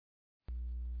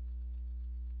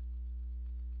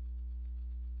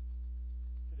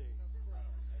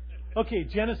Okay,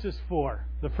 Genesis 4,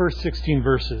 the first 16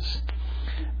 verses.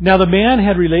 Now the man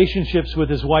had relationships with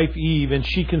his wife Eve, and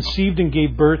she conceived and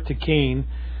gave birth to Cain.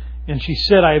 And she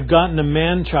said, I have gotten a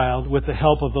man-child with the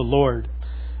help of the Lord.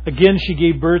 Again she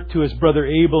gave birth to his brother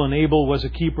Abel, and Abel was a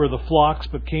keeper of the flocks,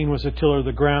 but Cain was a tiller of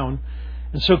the ground.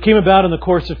 And so it came about in the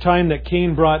course of time that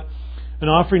Cain brought an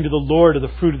offering to the Lord of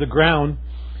the fruit of the ground.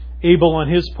 Abel on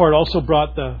his part also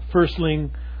brought the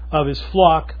firstling of his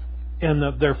flock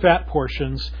and their fat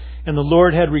portions. And the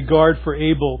Lord had regard for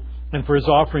Abel and for his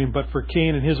offering, but for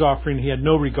Cain and his offering he had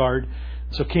no regard.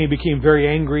 So Cain became very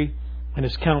angry, and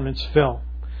his countenance fell.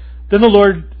 Then the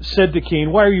Lord said to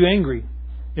Cain, Why are you angry?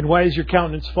 And why is your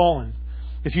countenance fallen?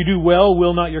 If you do well,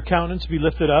 will not your countenance be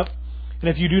lifted up? And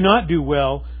if you do not do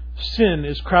well, sin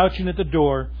is crouching at the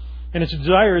door, and its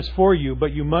desire is for you,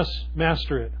 but you must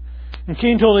master it. And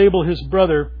Cain told Abel his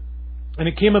brother, and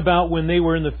it came about when they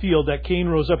were in the field that Cain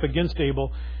rose up against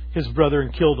Abel, his brother,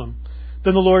 and killed him.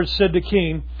 Then the Lord said to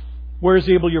Cain, Where is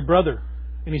Abel your brother?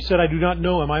 And he said, I do not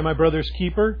know. Am I my brother's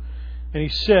keeper? And he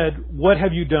said, What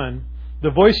have you done?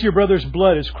 The voice of your brother's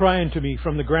blood is crying to me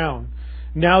from the ground.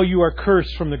 Now you are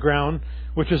cursed from the ground,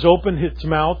 which has opened its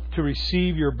mouth to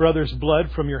receive your brother's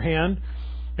blood from your hand.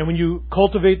 And when you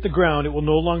cultivate the ground, it will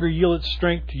no longer yield its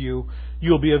strength to you.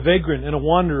 You will be a vagrant and a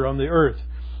wanderer on the earth.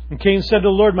 And Cain said to the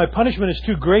Lord, My punishment is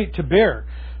too great to bear.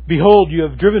 Behold, you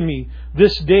have driven me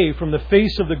this day from the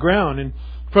face of the ground, and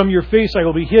from your face I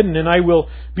will be hidden, and I will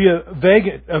be a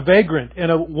vagrant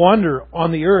and a wanderer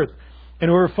on the earth, and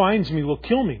whoever finds me will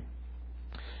kill me.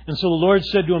 And so the Lord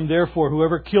said to him, Therefore,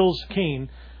 whoever kills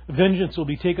Cain, vengeance will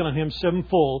be taken on him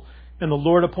sevenfold. And the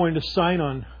Lord appointed a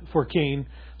sign for Cain,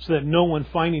 so that no one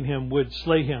finding him would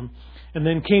slay him. And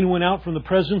then Cain went out from the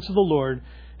presence of the Lord,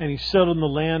 and he settled in the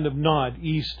land of Nod,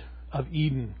 east of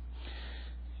Eden.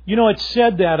 You know, it's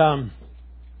said that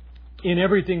in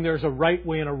everything there's a right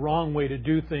way and a wrong way to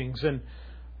do things. And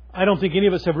I don't think any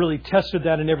of us have really tested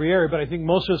that in every area, but I think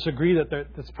most of us agree that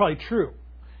that's probably true.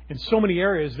 In so many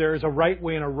areas, there is a right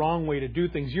way and a wrong way to do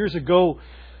things. Years ago,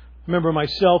 I remember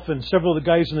myself and several of the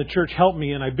guys in the church helped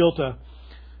me, and I built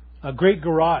a great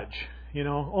garage. You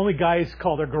know, only guys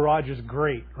call their garages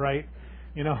great, right?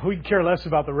 You know, we care less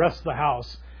about the rest of the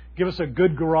house. Give us a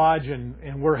good garage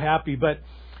and we're happy. But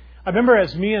I remember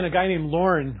as me and a guy named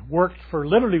Lauren worked for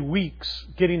literally weeks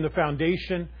getting the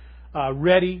foundation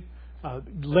ready,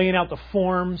 laying out the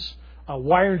forms,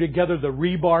 wiring together the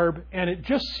rebarb. And it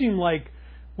just seemed like,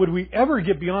 would we ever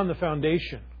get beyond the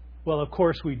foundation? Well, of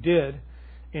course we did.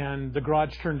 And the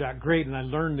garage turned out great. And I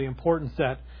learned the importance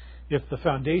that if the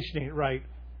foundation ain't right,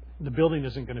 the building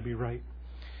isn't going to be right.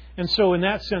 And so in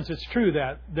that sense, it's true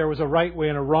that there was a right way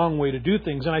and a wrong way to do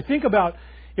things. And I think about,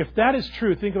 if that is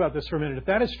true, think about this for a minute. If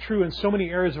that is true in so many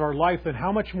areas of our life, then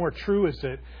how much more true is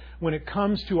it when it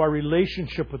comes to our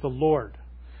relationship with the Lord?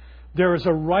 There is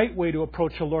a right way to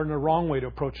approach the Lord and a wrong way to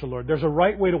approach the Lord. There's a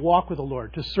right way to walk with the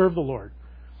Lord, to serve the Lord.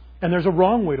 And there's a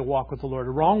wrong way to walk with the Lord,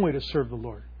 a wrong way to serve the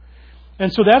Lord.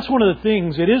 And so that's one of the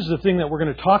things, it is the thing that we're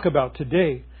going to talk about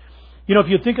today. You know, if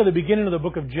you think of the beginning of the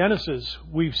book of Genesis,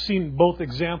 we've seen both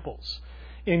examples.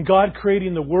 In God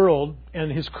creating the world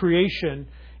and His creation,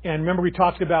 and remember we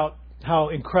talked about how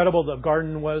incredible the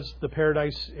garden was, the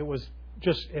paradise,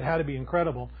 it had to be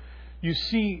incredible. You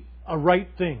see a right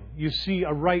thing. You see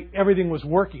everything was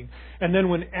working. And then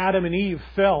when Adam and Eve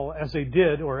fell, as they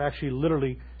did, or actually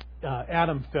literally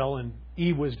Adam fell and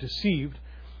Eve was deceived,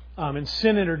 and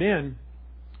sin entered in,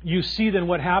 you see then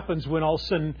what happens when all of a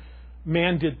sudden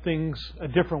man did things a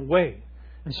different way.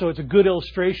 And so it's a good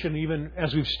illustration, even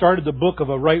as we've started the book, of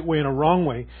a right way and a wrong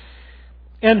way.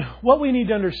 And what we need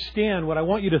to understand, what I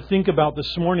want you to think about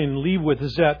this morning and leave with,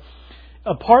 is that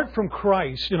apart from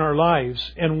Christ in our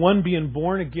lives, and one being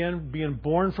born again, being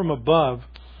born from above,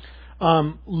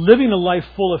 living a life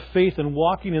full of faith and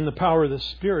walking in the power of the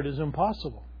Spirit is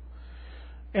impossible.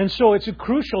 And so it's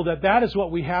crucial that is what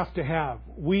we have to have.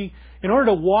 In order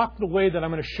to walk the way that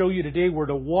I'm going to show you today, we're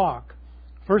to walk.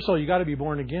 First of all, you got to be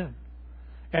born again.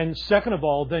 And second of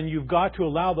all, then you've got to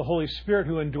allow the Holy Spirit,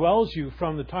 who indwells you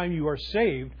from the time you are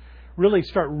saved, really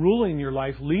start ruling your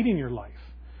life, leading your life.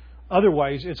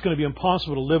 Otherwise, it's going to be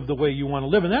impossible to live the way you want to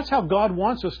live. And that's how God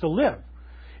wants us to live.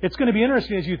 It's going to be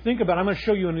interesting as you think about it. I'm going to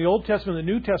show you in the Old Testament and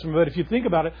the New Testament, but if you think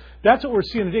about it, that's what we're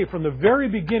seeing today. From the very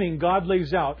beginning, God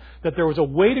lays out that there was a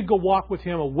way to go walk with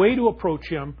Him, a way to approach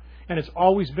Him, and it's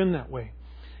always been that way.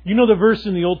 You know the verse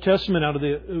in the Old Testament out of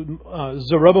the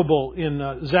Zerubbabel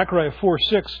in Zechariah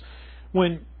 4:6,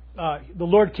 when the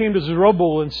Lord came to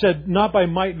Zerubbabel and said, not by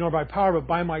might nor by power, but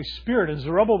by my Spirit. And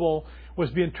Zerubbabel was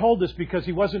being told this because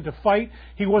he wasn't to fight.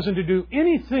 He wasn't to do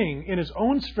anything in his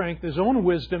own strength, his own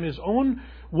wisdom, his own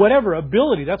whatever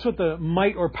ability. That's what the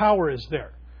might or power is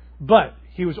there. But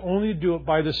he was only to do it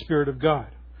by the Spirit of God.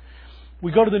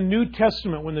 We go to the New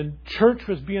Testament when the church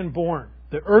was being born,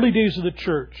 the early days of the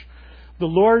church. The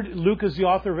Lord, Luke is the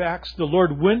author of Acts, the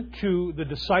Lord went to the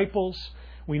disciples.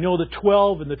 We know the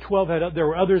 12, and the 12 there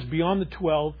were others beyond the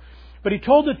 12. But He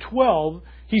told the 12,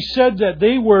 He said that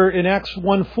they were, in Acts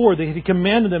 1:4, that He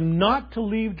commanded them not to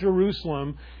leave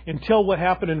Jerusalem until what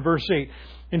happened in verse 8.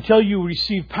 Until you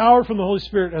receive power from the Holy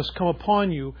Spirit has come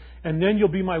upon you, and then you'll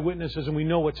be my witnesses, and we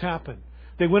know what's happened.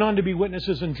 They went on to be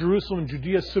witnesses in Jerusalem,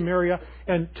 Judea, Samaria,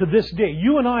 and to this day.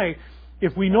 You and I,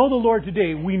 if we know the Lord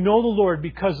today, we know the Lord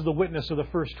because of the witness of the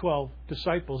first 12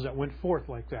 disciples that went forth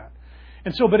like that.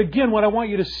 And so, but again, what I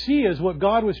want you to see is what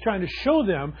God was trying to show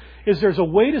them is there's a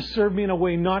way to serve me and a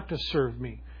way not to serve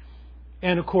me.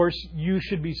 And of course, you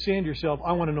should be saying to yourself,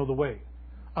 I want to know the way.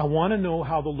 I want to know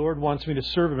how the Lord wants me to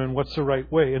serve Him and what's the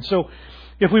right way. And so,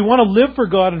 if we want to live for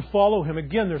God and follow Him,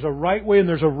 again, there's a right way and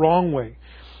there's a wrong way.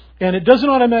 And it doesn't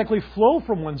automatically flow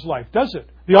from one's life, does it?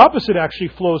 The opposite actually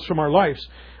flows from our lives.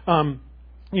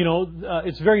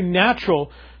 It's very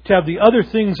natural to have the other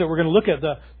things that we're going to look at,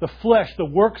 the flesh, the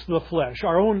works of the flesh,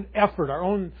 our own effort, our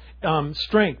own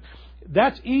strength.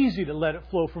 That's easy to let it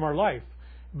flow from our life.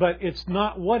 But it's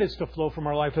not what is to flow from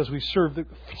our life as we serve the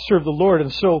Lord.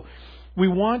 And so we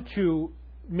want to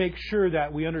make sure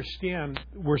that we understand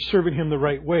we're serving Him the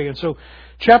right way. And so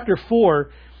chapter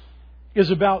 4 is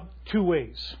about two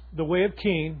ways. The way of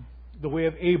Cain, the way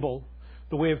of Abel.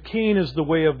 The way of Cain is the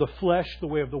way of the flesh, the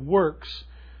way of the works.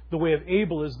 The way of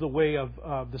Abel is the way of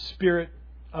the Spirit,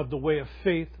 of the way of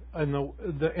faith, and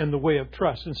the way of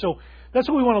trust. And so that's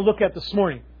what we want to look at this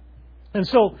morning. And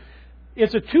so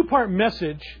it's a two-part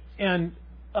message, and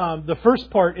the first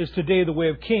part is today the way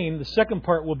of Cain. The second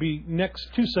part will be next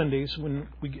 2 Sundays when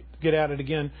we get at it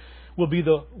again, will be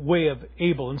the way of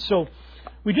Abel. And so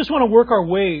we just want to work our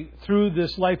way through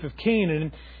this life of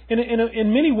Cain. And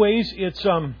in many ways,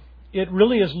 it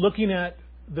really is looking at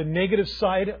the negative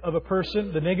side of a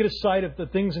person, the negative side of the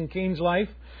things in Cain's life.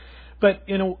 But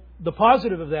the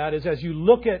positive of that is as you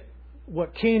look at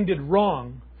what Cain did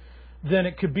wrong, then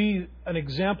it could be an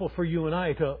example for you and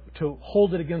I to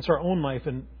hold it against our own life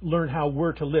and learn how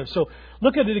we're to live. So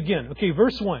look at it again. Okay,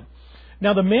 verse 1.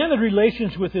 Now the man had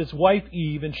relations with his wife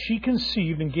Eve, and she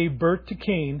conceived and gave birth to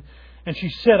Cain. And she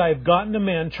said, I have gotten a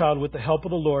man-child with the help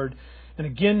of the Lord. And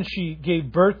again she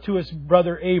gave birth to his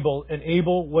brother Abel, and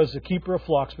Abel was the keeper of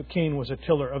flocks, but Cain was a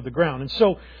tiller of the ground. And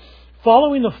so,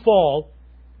 following the fall,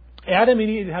 Adam and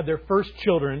Eve had their first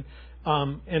children,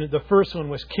 and the first one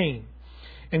was Cain.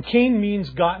 And Cain means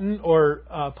gotten or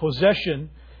possession,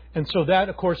 and so that,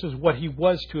 of course, is what he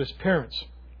was to his parents.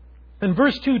 And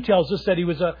verse 2 tells us that he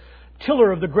was a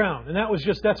tiller of the ground, and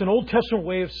that's an Old Testament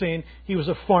way of saying he was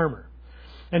a farmer.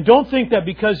 And don't think that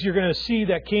because you're going to see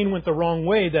that Cain went the wrong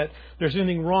way that there's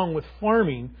anything wrong with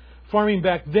farming. Farming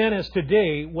back then as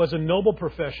today was a noble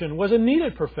profession, was a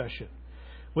needed profession.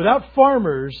 Without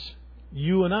farmers,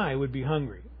 you and I would be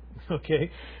hungry. Okay?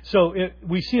 So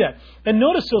we see that. And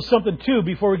notice though something too,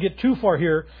 before we get too far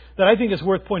here, that I think is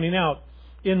worth pointing out.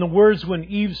 In the words when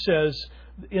Eve says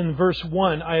in verse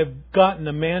 1, I have gotten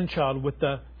a man-child with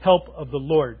the help of the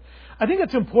Lord. I think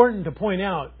it's important to point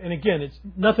out, and again, it's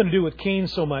nothing to do with Cain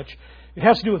so much. It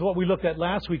has to do with what we looked at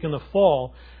last week in the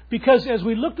fall. Because as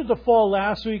we looked at the fall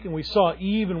last week and we saw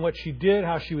Eve and what she did,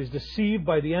 how she was deceived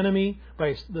by the enemy,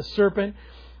 by the serpent,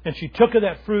 and she took of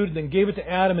that fruit and then gave it to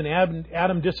Adam, and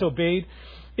Adam disobeyed.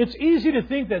 It's easy to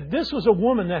think that this was a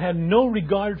woman that had no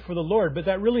regard for the Lord, but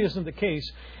that really isn't the case.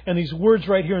 And these words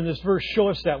right here in this verse show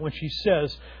us that when she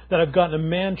says that I've gotten a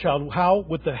man-child. How?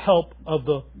 With the help of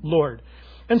the Lord.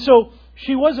 And so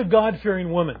she was a God-fearing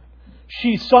woman.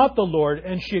 She sought the Lord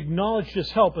and she acknowledged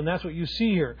His help, and that's what you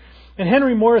see here. And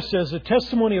Henry Morris says, the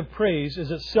testimony of praise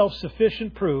is itself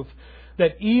sufficient proof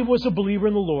that Eve was a believer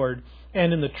in the Lord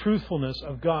and in the truthfulness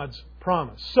of God's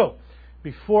promise. So,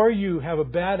 before you have a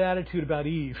bad attitude about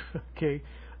Eve, okay,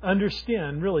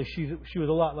 understand, really, she was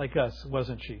a lot like us,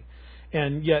 wasn't she?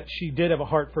 And yet she did have a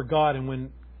heart for God, and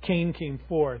when Cain came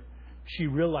forth, she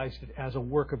realized it as a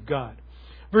work of God.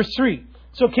 Verse 3,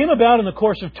 so it came about in the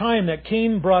course of time that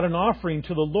Cain brought an offering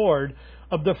to the Lord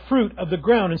of the fruit of the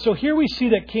ground. And so here we see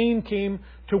that Cain came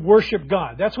to worship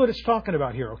God. That's what it's talking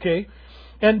about here, okay?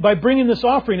 And by bringing this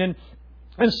offering.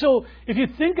 And so if you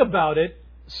think about it,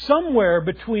 somewhere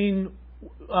between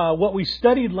what we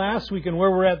studied last week and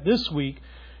where we're at this week,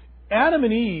 Adam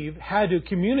and Eve had to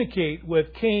communicate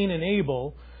with Cain and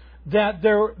Abel that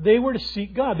they were to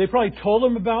seek God. They probably told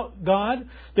him about God.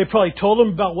 They probably told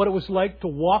him about what it was like to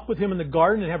walk with him in the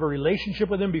garden and have a relationship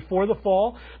with him before the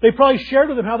fall. They probably shared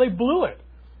with him how they blew it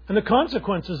and the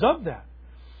consequences of that.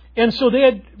 And so they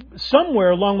had somewhere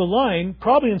along the line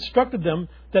probably instructed them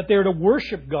that they are to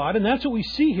worship God. And that's what we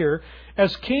see here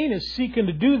as Cain is seeking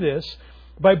to do this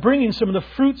by bringing some of the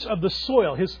fruits of the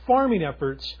soil, his farming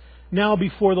efforts, now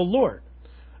before the Lord.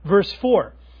 Verse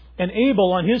 4, and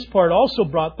Abel on his part also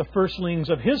brought the firstlings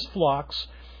of his flocks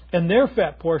and their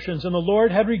fat portions, and the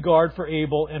Lord had regard for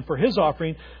Abel and for his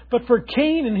offering, but for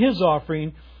Cain and his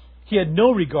offering he had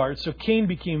no regard. So Cain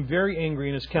became very angry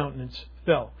and his countenance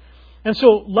fell. And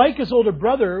so, like his older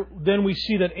brother, then we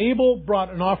see that Abel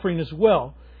brought an offering as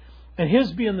well, and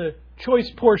his being the choice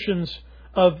portions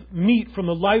of meat from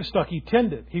the livestock he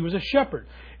tended. He was a shepherd.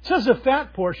 It says the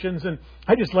fat portions, and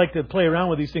I just like to play around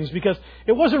with these things because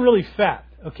it wasn't really fat,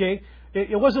 okay?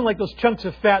 It wasn't like those chunks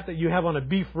of fat that you have on a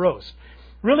beef roast.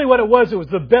 Really what it was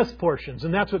the best portions,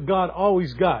 and that's what God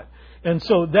always got. And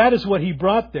so that is what he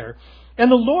brought there.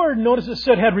 And the Lord, notice it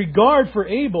said, had regard for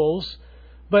Abel's,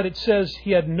 but it says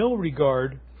he had no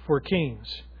regard for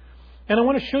Cain's. And I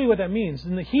want to show you what that means.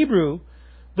 In the Hebrew,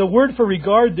 the word for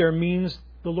regard there means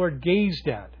the Lord gazed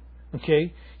at.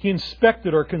 Okay? He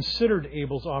inspected or considered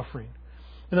Abel's offering.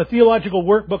 In the theological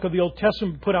workbook of the Old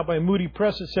Testament put out by Moody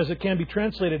Press, it says it can be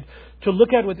translated to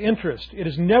look at with interest. It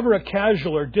is never a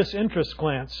casual or disinterest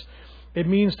glance. It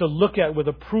means to look at with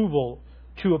approval,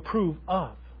 to approve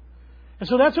of. And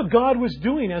so that's what God was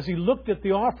doing as he looked at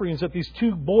the offerings that these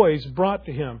two boys brought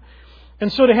to him.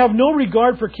 And so to have no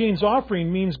regard for Cain's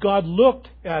offering means God looked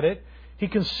at it, he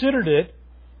considered it,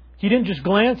 he didn't just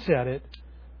glance at it,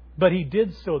 but he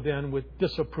did so then with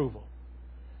disapproval.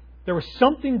 There was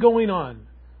something going on,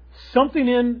 something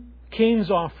in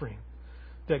Cain's offering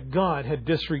that God had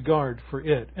disregard for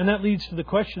it. And that leads to the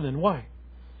question then, why?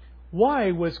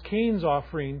 Why was Cain's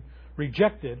offering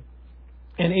rejected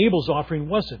and Abel's offering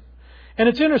wasn't? And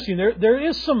it's interesting, there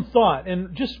is some thought,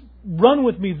 and just run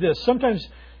with me this. Sometimes,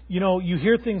 you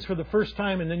hear things for the first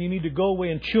time and then you need to go away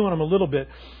and chew on them a little bit.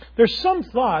 There's some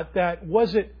thought that it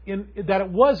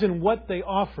was in what they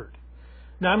offered.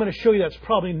 Now, I'm going to show you that's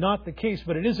probably not the case,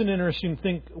 but it is an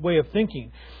interesting way of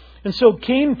thinking. And so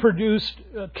Cain produced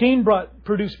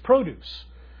produce,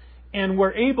 and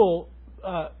where Abel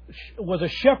was a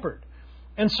shepherd.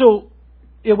 And so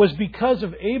it was because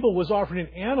of Abel was offering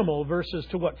an animal versus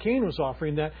to what Cain was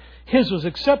offering that his was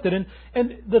accepted.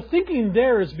 And the thinking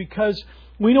there is because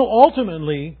we know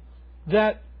ultimately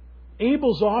that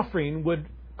Abel's offering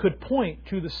could point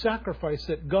to the sacrifice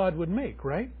that God would make,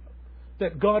 right?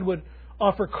 That God would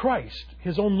offer Christ,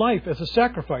 his own life as a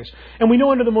sacrifice. And we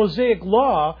know under the Mosaic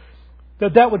law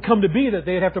that would come to be that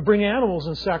they'd have to bring animals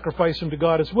and sacrifice them to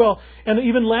God as well. And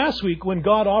even last week when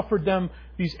God offered them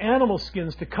these animal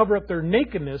skins to cover up their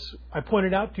nakedness, I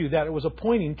pointed out to you that it was a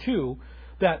pointing to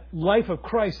that life of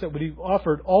Christ that would be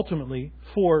offered ultimately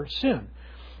for sin.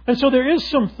 And so there is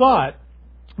some thought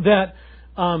that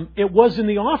it was in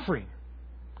the offering.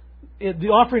 The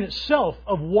offering itself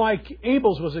of why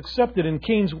Abel's was accepted and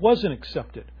Cain's wasn't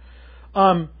accepted.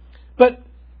 But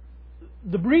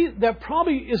that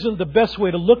probably isn't the best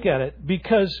way to look at it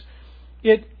because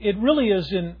it really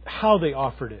is in how they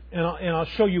offered it. And I'll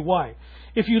show you why.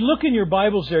 If you look in your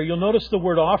Bibles there, you'll notice the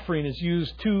word offering is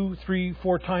used 2, 3,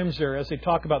 4 times there as they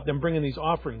talk about them bringing these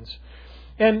offerings.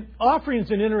 And offering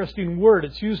is an interesting word.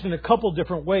 It's used in a couple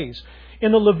different ways.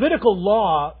 In the Levitical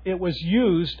law, it was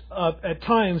used at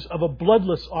times of a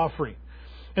bloodless offering.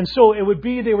 And so it would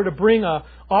be they were to bring an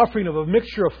offering of a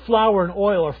mixture of flour and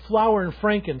oil or flour and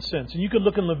frankincense. And you can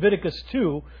look in Leviticus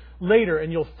 2 later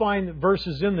and you'll find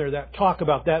verses in there that talk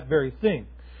about that very thing.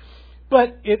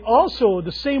 But it also,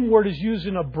 the same word is used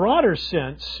in a broader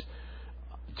sense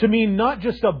to mean not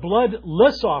just a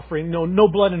bloodless offering, no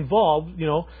blood involved,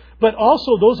 but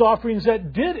also those offerings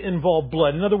that did involve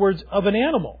blood. In other words, of an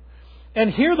animal.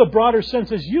 And here the broader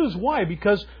sense is used. Why?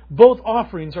 Because both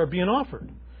offerings are being offered.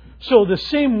 So the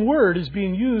same word is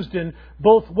being used in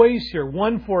both ways here.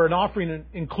 One for an offering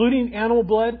including animal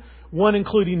blood, one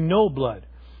including no blood.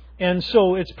 And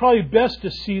so it's probably best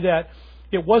to see that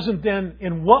it wasn't then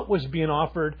in what was being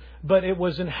offered, but it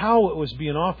was in how it was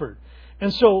being offered.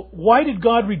 And so why did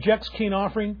God reject Cain's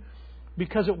offering?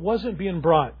 Because it wasn't being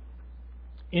brought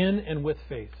in and with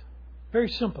faith. Very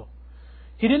simple.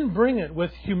 He didn't bring it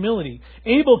with humility.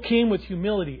 Abel came with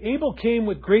humility. Abel came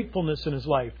with gratefulness in his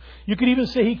life. You could even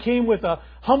say he came with a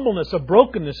humbleness, a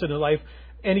brokenness in his life,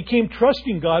 and he came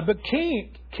trusting God. But Cain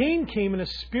came in a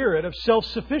spirit of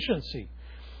self-sufficiency.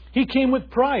 He came with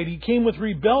pride. He came with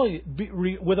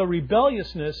a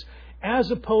rebelliousness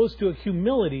as opposed to a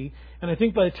humility. And I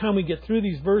think by the time we get through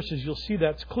these verses, you'll see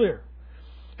that's clear.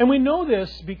 And we know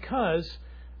this because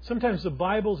sometimes the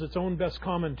Bible's its own best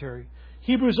commentary.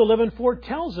 Hebrews 11:4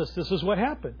 tells us this is what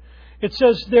happened. It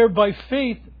says there, by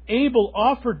faith, Abel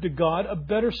offered to God a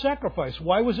better sacrifice.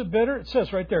 Why was it better? It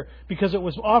says right there, because it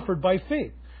was offered by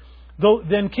faith.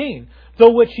 Than Cain, though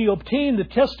which he obtained the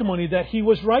testimony that he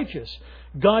was righteous,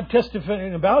 God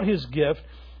testifying about his gift,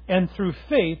 and through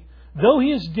faith, though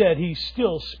he is dead, he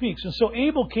still speaks. And so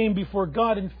Abel came before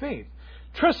God in faith,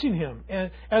 trusting Him and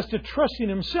as to trusting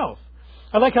himself.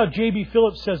 I like how J.B.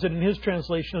 Phillips says it in his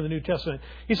translation of the New Testament.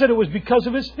 He said it was because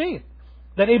of his faith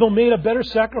that Abel made a better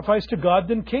sacrifice to God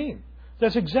than Cain.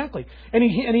 That's exactly. And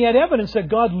he had evidence that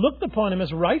God looked upon him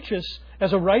as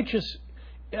a righteous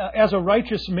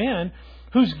man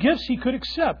whose gifts he could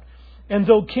accept. And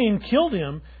though Cain killed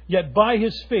him, yet by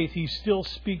his faith he still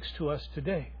speaks to us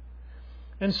today.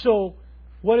 And so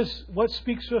what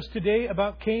speaks to us today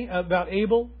about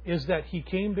Abel is that he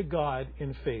came to God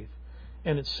in faith.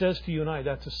 And it says to you and I,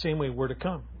 that's the same way we're to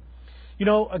come. You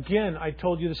know, again, I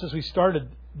told you this as we started.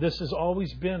 This has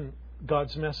always been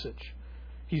God's message.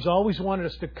 He's always wanted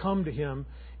us to come to Him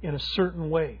in a certain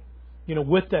way, you know,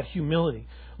 with that humility.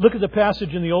 Look at the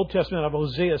passage in the Old Testament of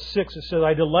Hosea 6. It says,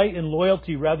 I delight in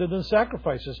loyalty rather than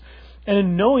sacrifices, and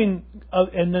in knowing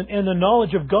and the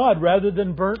knowledge of God rather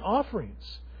than burnt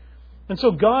offerings. And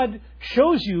so God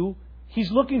shows you He's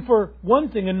looking for one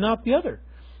thing and not the other.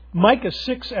 Micah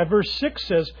 6 at verse 6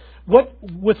 says,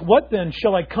 With what then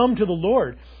shall I come to the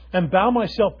Lord and bow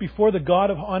myself before the God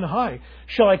of on high?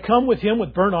 Shall I come with Him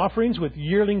with burnt offerings, with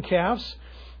yearling calves?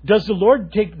 Does the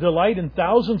Lord take delight in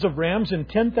thousands of rams and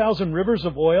 10,000 rivers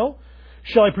of oil?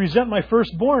 Shall I present my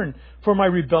firstborn for my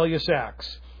rebellious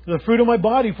acts, the fruit of my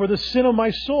body for the sin of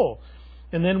my soul?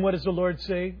 And then what does the Lord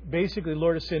say? Basically, the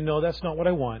Lord is saying, no, that's not what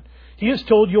I want. He has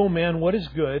told you, O man, what is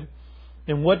good.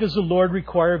 And what does the Lord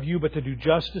require of you but to do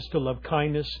justice, to love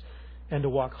kindness, and to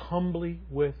walk humbly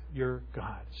with your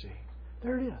God? See,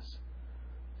 there it is.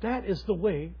 That is the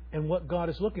way and what God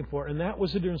is looking for. And that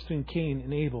was the difference between Cain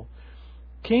and Abel.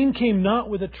 Cain came not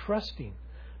with a trusting,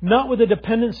 not with a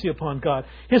dependency upon God.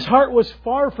 His heart was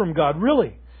far from God,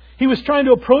 really. He was trying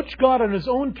to approach God on his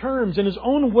own terms, in his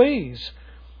own ways.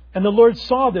 And the Lord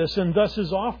saw this, and thus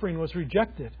his offering was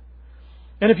rejected.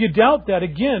 And if you doubt that,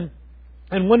 again,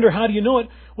 and wonder how do you know it,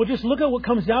 well, just look at what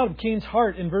comes out of Cain's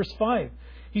heart in verse 5.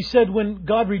 He said when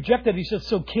God rejected, He said,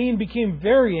 so Cain became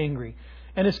very angry,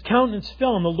 and his countenance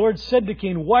fell. And the Lord said to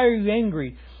Cain, why are you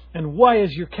angry? And why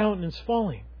is your countenance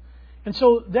falling? And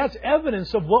so that's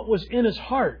evidence of what was in his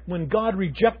heart when God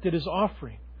rejected his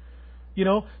offering. You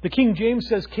know, the King James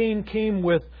says Cain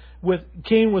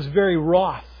was very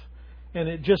wroth. And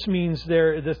it just means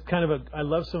this kind of I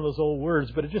love some of those old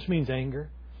words, but it just means anger.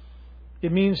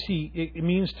 It means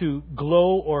to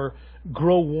glow or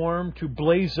grow warm, to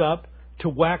blaze up, to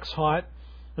wax hot.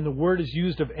 And the word is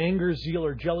used of anger, zeal,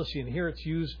 or jealousy. And here it's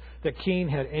used that Cain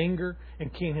had anger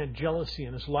and Cain had jealousy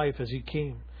in his life as he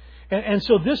came. And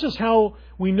so this is how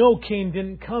we know Cain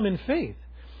didn't come in faith.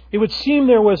 It would seem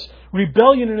there was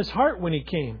rebellion in his heart when he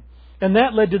came. And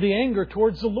that led to the anger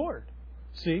towards the Lord.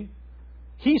 See?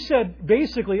 He said,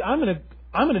 basically, I'm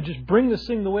going to just bring this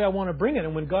thing the way I want to bring it.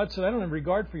 And when God said, I don't have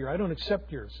regard for yours, I don't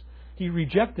accept yours, He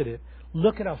rejected it.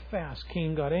 Look at how fast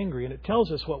Cain got angry. And it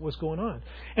tells us what was going on.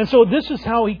 And so this is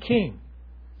how he came.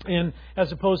 And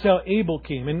as opposed to how Abel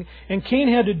came. And Cain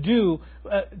had to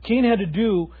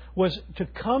do was to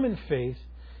come in faith,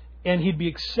 and he'd be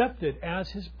accepted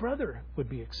as his brother would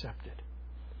be accepted.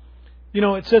 You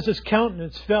know, it says his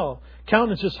countenance fell.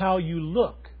 Countenance is how you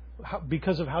look,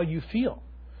 because of how you feel.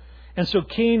 And so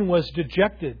Cain was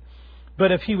dejected.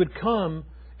 But if he would come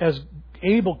as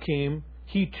Abel came,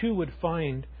 he too would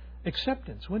find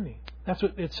acceptance, wouldn't he? That's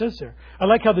what it says there. I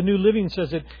like how the New Living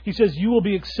says it. He says, you will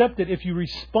be accepted if you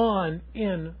respond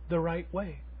in the right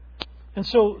way. And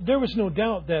so there was no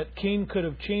doubt that Cain could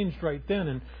have changed right then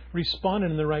and responded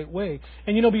in the right way.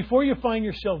 And you know, before you find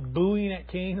yourself booing at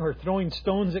Cain or throwing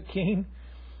stones at Cain,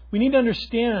 we need to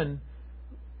understand,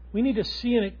 we need to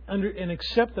see and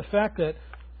accept the fact that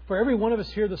for every one of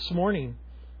us here this morning,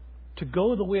 to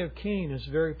go the way of Cain is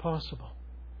very possible.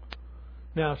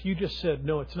 Now, if you just said,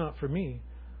 no, it's not for me,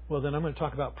 well, then I'm going to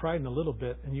talk about pride in a little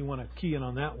bit, and you want to key in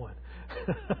on that one.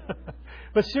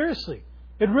 But seriously,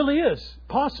 it really is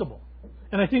possible.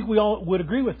 And I think we all would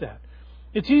agree with that.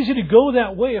 It's easy to go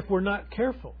that way if we're not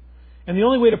careful. And the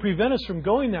only way to prevent us from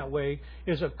going that way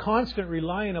is a constant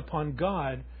relying upon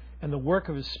God and the work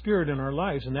of His Spirit in our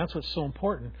lives. And that's what's so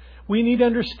important. We need to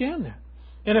understand that.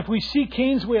 And if we see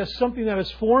Cain's way as something that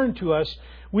is foreign to us,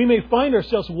 we may find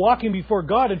ourselves walking before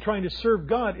God and trying to serve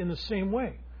God in the same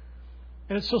way.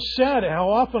 And it's so sad how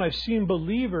often I've seen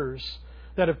believers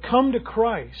that have come to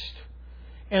Christ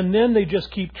and then they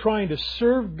just keep trying to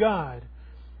serve God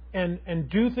and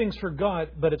do things for God,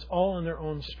 but it's all in their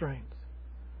own strength.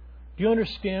 Do you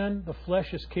understand the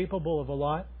flesh is capable of a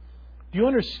lot? Do you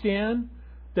understand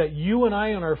that you and I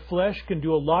in our flesh can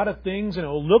do a lot of things and it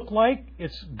will look like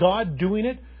it's God doing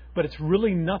it, but it's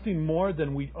really nothing more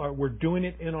than we're doing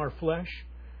it in our flesh?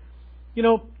 You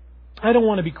know, I don't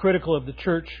want to be critical of the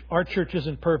church. Our church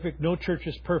isn't perfect. No church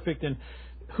is perfect. And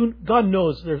God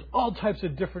knows there's all types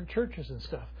of different churches and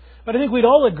stuff. But I think we'd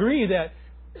all agree that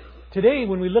today,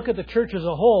 when we look at the church as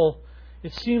a whole,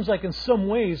 it seems like in some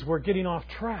ways we're getting off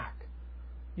track.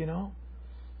 You know?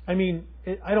 I mean,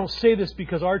 I don't say this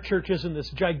because our church isn't this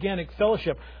gigantic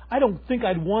fellowship. I don't think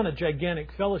I'd want a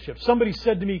gigantic fellowship. Somebody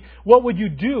said to me, what would you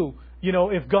do,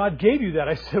 if God gave you that?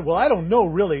 I said, well, I don't know,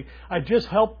 really. I just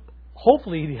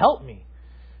hopefully He'd help me.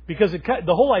 Because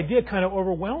the whole idea kind of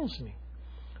overwhelms me.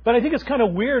 But I think it's kind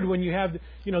of weird when you have,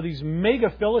 these mega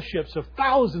fellowships of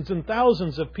thousands and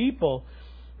thousands of people.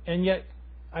 And yet,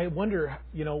 I wonder,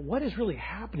 what is really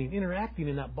happening, interacting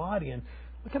in that body, and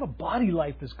what kind of body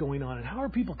life is going on, and how are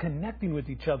people connecting with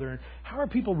each other, and how are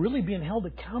people really being held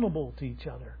accountable to each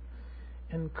other?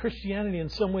 And Christianity, in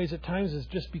some ways, at times has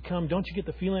just become, don't you get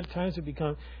the feeling at times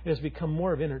it has become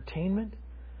more of entertainment?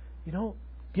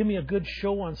 Give me a good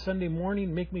show on Sunday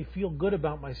morning, make me feel good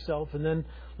about myself, and then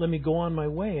let me go on my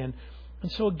way. And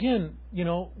so again,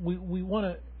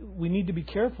 we need to be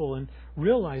careful and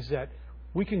realize that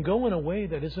we can go in a way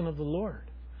that isn't of the Lord.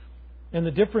 And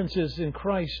the difference is in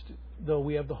Christ, though,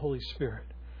 we have the Holy Spirit.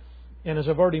 And as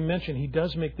I've already mentioned, He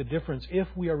does make the difference if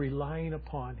we are relying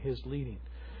upon His leading.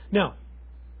 Now,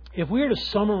 if we are to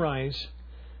summarize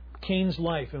Cain's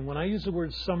life, and when I use the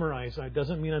word summarize, it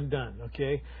doesn't mean I'm done,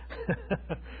 okay?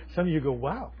 Some of you go,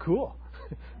 wow, cool.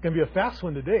 Going to be a fast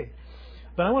one today.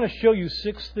 But I want to show you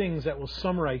 6 things that will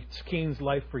summarize Cain's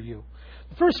life for you.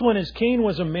 The first one is Cain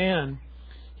was a man.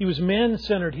 He was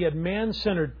man-centered. He had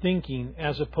man-centered thinking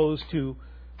as opposed to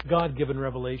God-given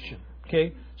revelation.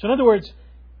 Okay? So in other words,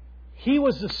 he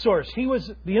was the source.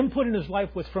 The input in his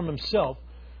life was from himself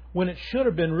when it should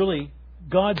have been really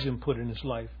God's input in his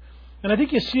life. And I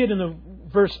think you see it in the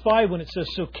verse 5 when it says,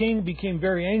 so Cain became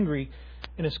very angry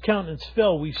and his countenance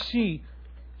fell. We see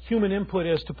human input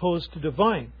as opposed to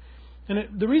divine.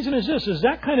 And the reason is this, is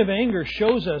that kind of anger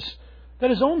shows us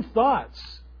that his own thoughts,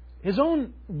 his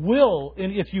own will,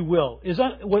 if you will, his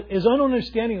own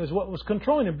understanding was what was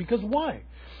controlling him. Because why?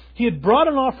 He had brought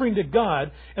an offering to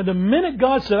God, and the minute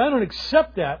God said, I don't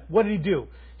accept that, what did he do?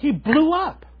 He blew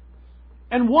up.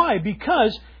 And why?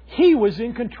 Because he was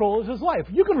in control of his life.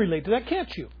 You can relate to that, can't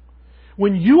you?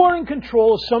 When you are in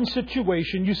control of some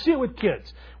situation, you see it with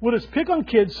kids. We'll just pick on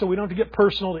kids so we don't have to get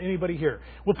personal to anybody here.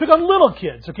 We'll pick on little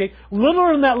kids, okay?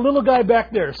 Littler than that little guy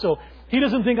back there, so he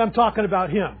doesn't think I'm talking about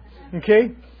him,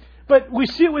 okay? But we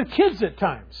see it with kids at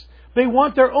times. They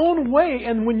want their own way,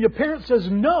 and when your parent says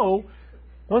no,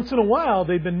 once in a while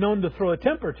they've been known to throw a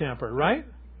temper tantrum, right?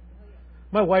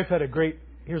 My wife had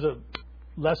here's a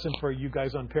lesson for you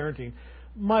guys on parenting.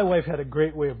 My wife had a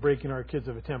great way of breaking our kids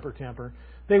of a temper tantrum.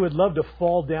 They would love to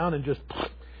fall down and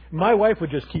my wife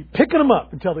would just keep picking them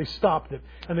up until they stopped it.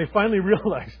 And they finally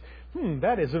realized,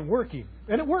 that isn't working.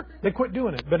 And it worked. They quit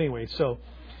doing it. But anyway, so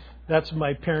that's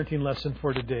my parenting lesson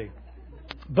for today.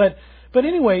 But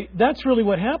anyway, that's really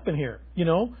what happened here,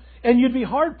 And you'd be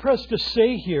hard-pressed to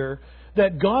say here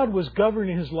that God was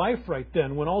governing his life right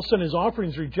then when all of a sudden his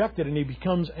offering's rejected and he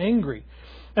becomes angry.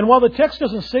 And while the text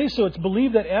doesn't say so, it's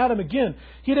believed that Adam, again,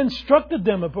 he had instructed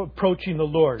them of approaching the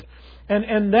Lord.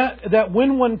 And that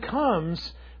when one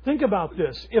comes, think about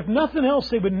this. If nothing else,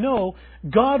 they would know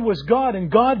God was God, and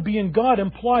God being God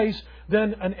implies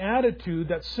then an attitude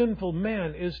that sinful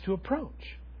man is to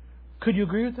approach. Could you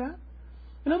agree with that?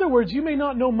 In other words, you may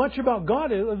not know much about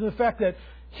God other than the fact that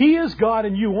He is God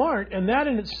and you aren't, and that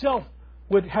in itself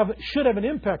should have an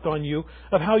impact on you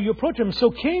of how you approach Him.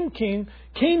 So Cain came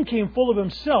full of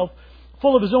himself,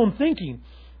 full of his own thinking.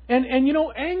 And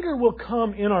anger will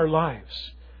come in our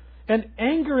lives. And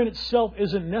anger in itself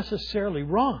isn't necessarily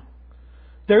wrong.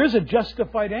 There is a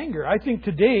justified anger. I think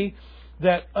today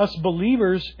that us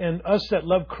believers and us that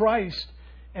love Christ,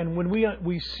 and when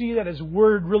we see that His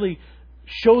Word really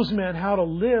shows man how to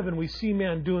live, and we see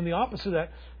man doing the opposite of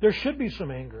that, there should be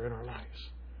some anger in our lives.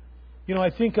 I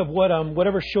think of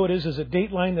whatever show it is it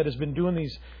Dateline that has been doing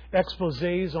these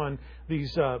exposés on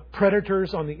these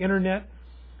predators on the internet.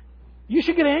 You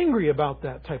should get angry about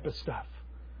that type of stuff.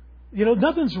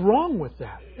 Nothing's wrong with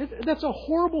that. That's a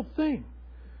horrible thing.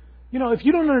 If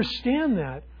you don't understand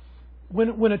that,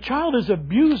 when a child is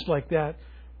abused like that,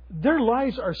 their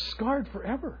lives are scarred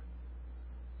forever.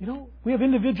 We have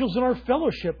individuals in our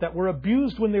fellowship that were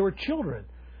abused when they were children.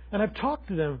 And I've talked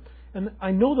to them, and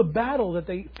I know the battle that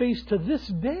they face to this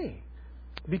day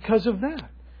because of that.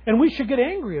 And we should get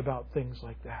angry about things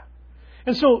like that.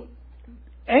 And so,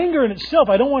 anger in itself,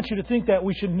 I don't want you to think that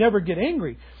we should never get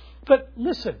angry. But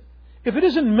listen, if it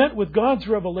isn't met with God's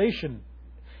revelation,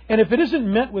 and if it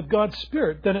isn't met with God's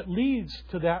Spirit, then it leads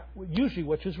to that usually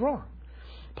which is wrong.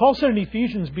 Paul said in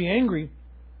Ephesians, be angry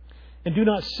and do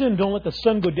not sin. Don't let the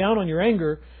sun go down on your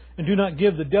anger, and do not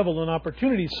give the devil an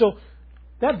opportunity. So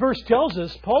that verse tells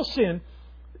us, Paul's saying,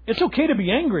 it's okay to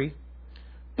be angry,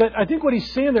 but I think what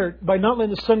he's saying there, by not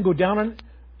letting the sun go down on it,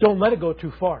 don't let it go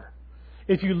too far.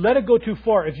 If you let it go too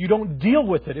far, if you don't deal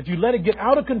with it, if you let it get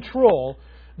out of control,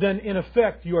 then in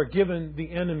effect you are giving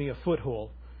the enemy a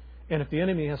foothold. And if the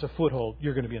enemy has a foothold,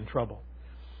 you're going to be in trouble.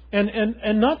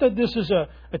 And not that this is a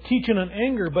teaching on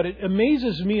anger, but it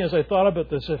amazes me as I thought about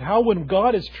this, of how when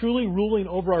God is truly ruling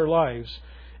over our lives,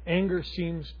 anger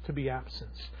seems to be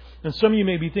absent. And some of you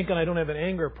may be thinking, I don't have an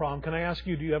anger problem. Can I ask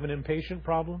you, do you have an impatient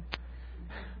problem?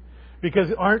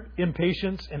 Because aren't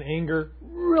impatience and anger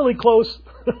really close?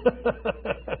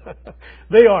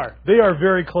 They are. They are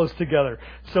very close together.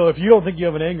 So if you don't think you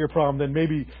have an anger problem, then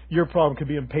maybe your problem could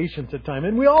be impatience at times.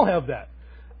 And we all have that.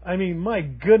 I mean, my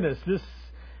goodness,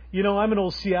 I'm an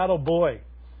old Seattle boy.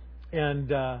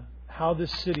 And how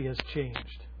this city has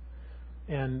changed.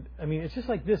 And, I mean, it's just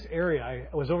like this area.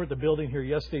 I was over at the building here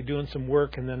yesterday doing some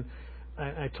work. And then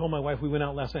I told my wife, we went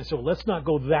out last night. So let's not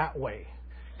go that way.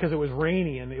 Because it was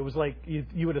rainy, and it was like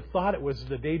you would have thought it was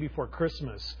the day before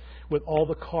Christmas with all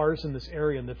the cars in this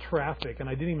area and the traffic. And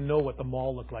I didn't even know what the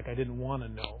mall looked like. I didn't want to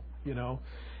know,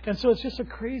 And so it's just a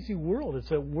crazy world. It's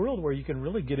a world where you can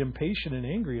really get impatient and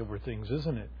angry over things,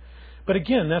 isn't it? But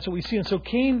again, that's what we see. And so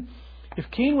if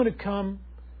Cain would have come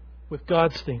with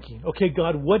God's thinking, okay,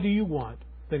 God, what do you want?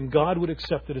 Then God would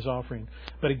accept it as offering.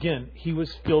 But again, he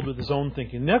was filled with his own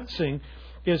thinking. Next thing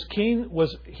is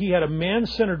he had a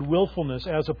man-centered willfulness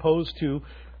as opposed to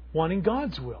wanting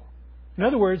God's will. In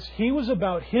other words, he was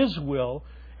about his will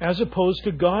as opposed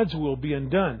to God's will being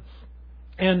done.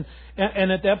 And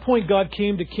at that point, God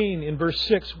came to Cain in verse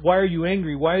 6. Why are you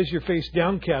angry? Why is your face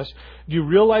downcast? Do you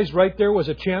realize right there was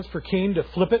a chance for Cain to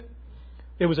flip it?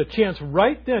 There was a chance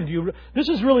right then. This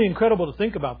is really incredible to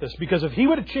think about this, because if he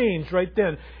would have changed right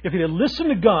then, if he had listened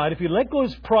to God, if he let go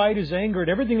his pride, his anger, and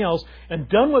everything else, and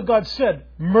done what God said,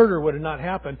 murder would have not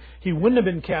happened. He wouldn't have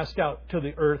been cast out to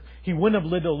the earth. He wouldn't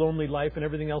have lived a lonely life and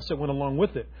everything else that went along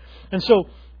with it. And so,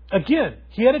 again,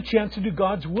 he had a chance to do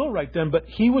God's will right then, but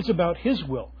he was about his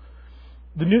will.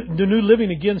 The New Living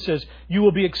again says, you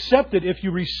will be accepted if you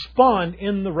respond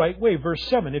in the right way. Verse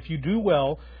 7, if you do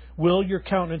well, will your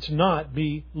countenance not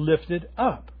be lifted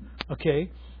up?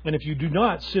 Okay? And if you do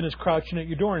not, sin is crouching at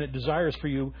your door and it desires for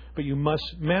you, but you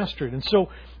must master it. And so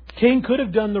Cain could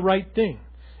have done the right thing,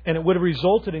 and it would have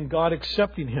resulted in God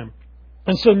accepting him.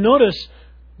 And so notice,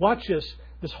 watch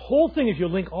this whole thing, if you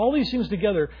link all these things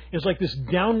together, is like this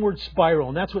downward spiral.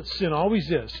 And that's what sin always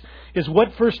is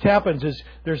what first happens is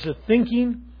there's a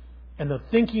thinking, and the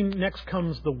thinking next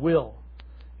comes the will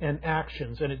and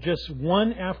actions. And it just,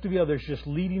 one after the other, is just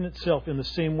leading itself in the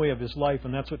same way of his life.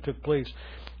 And that's what took place.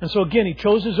 And so again, he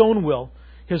chose his own will,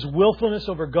 his willfulness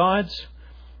over God's,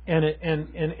 and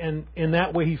in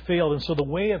that way he failed. And so the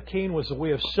way of Cain was the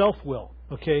way of self-will.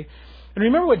 Okay? And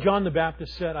remember what John the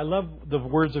Baptist said. I love the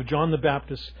words of John the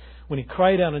Baptist when he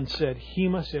cried out and said, he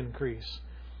must increase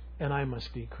and I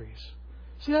must decrease.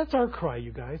 See, that's our cry,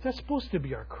 you guys. That's supposed to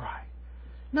be our cry.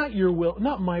 Not your will,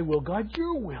 not my will, God,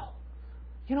 your will.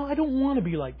 I don't want to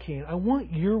be like Cain. I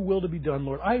want your will to be done,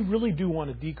 Lord. I really do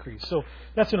want to decrease. So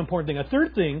that's an important thing. A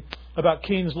third thing about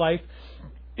Cain's life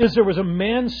is there was a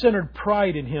man-centered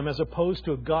pride in him as opposed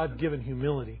to a God-given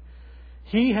humility.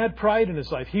 He had pride in his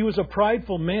life. He was a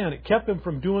prideful man. It kept him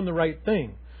from doing the right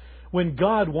thing when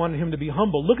God wanted him to be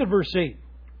humble. Look at verse 8.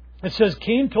 It says,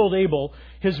 Cain told Abel,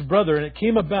 his brother, and it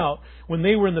came about when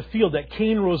they were in the field that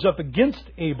Cain rose up against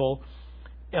Abel,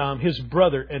 his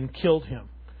brother, and killed him.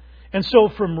 And so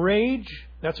from rage,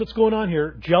 that's what's going on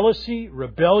here, jealousy,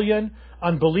 rebellion,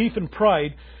 unbelief, and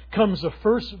pride, comes the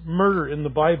first murder in the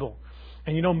Bible.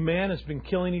 And man has been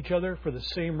killing each other for the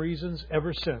same reasons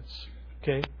ever since.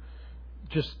 Okay?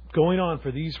 Just going on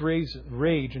for these rage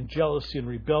and jealousy and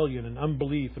rebellion and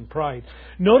unbelief and pride.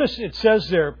 Notice it says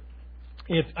there,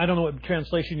 I don't know what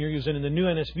translation you're using, in the new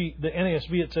NASB, the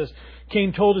NASB, it says,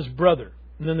 Cain told his brother.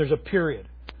 And then there's a period.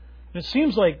 And it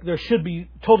seems like there should be,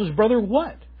 told his brother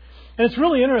what? And it's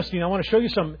really interesting. I want to show you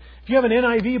something. If you have an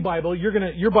NIV Bible,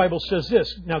 your Bible says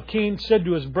this. Now, Cain said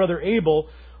to his brother Abel,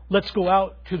 let's go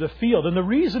out to the field. And the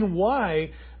reason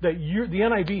why that the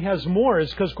NIV has more is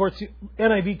because, of course, the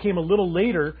NIV came a little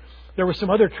later. There were some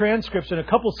other transcripts and a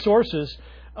couple sources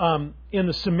in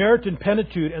the Samaritan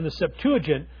Pentateuch and the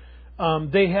Septuagint.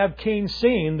 They have Cain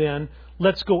saying then,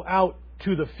 let's go out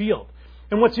to the field.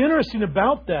 And what's interesting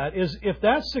about that is if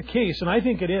that's the case, and I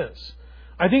think it is,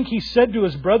 I think he said to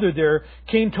his brother there,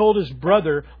 Cain told his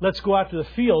brother, let's go out to the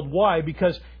field. Why?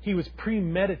 Because he was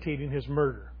premeditating his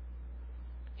murder.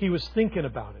 He was thinking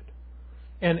about it.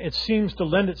 And it seems to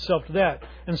lend itself to that.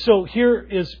 And so here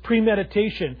is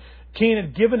premeditation. Cain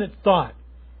had given it thought.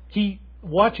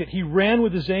 Watch it, he ran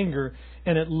with his anger,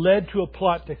 and it led to a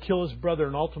plot to kill his brother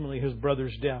and ultimately his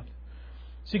brother's death.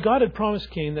 See, God had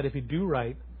promised Cain that if he'd do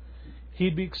right,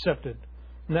 he'd be accepted.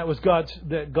 And that was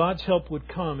God's help would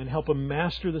come and help him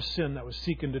master the sin that was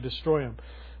seeking to destroy him.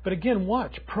 But again,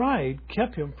 watch, pride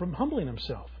kept him from humbling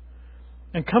himself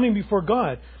and coming before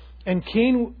God. And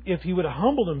Cain, if he would have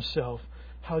humbled himself,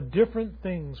 how different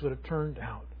things would have turned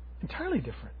out. Entirely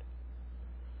different.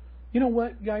 You know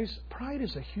what, guys? Pride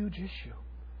is a huge issue.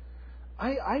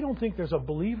 I don't think there's a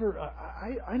believer.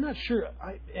 I'm not sure,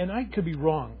 and I could be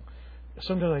wrong.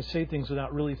 Sometimes I say things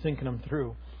without really thinking them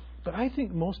through. But I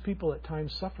think most people at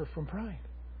times suffer from pride.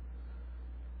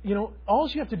 You know, all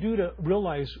you have to do to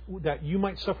realize that you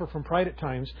might suffer from pride at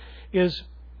times is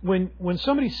when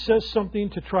somebody says something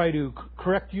to try to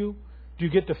correct you, do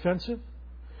you get defensive?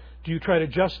 Do you try to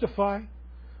justify?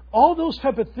 All those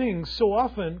type of things so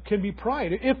often can be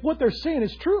pride, if what they're saying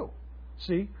is true.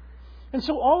 See? And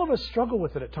so all of us struggle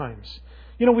with it at times.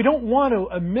 You know, we don't want to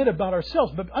admit about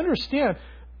ourselves, but understand,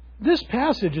 this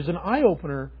passage is an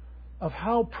eye-opener of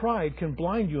how pride can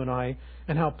blind you and I,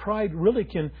 and how pride really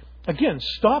can, again,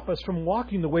 stop us from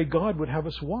walking the way God would have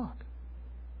us walk.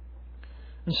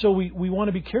 And so we want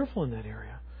to be careful in that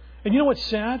area. And you know what's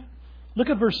sad? Look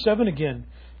at verse 7 again.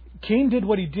 Cain did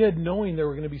what he did knowing there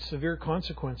were going to be severe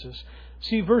consequences.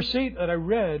 See, verse 8 that I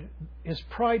read, his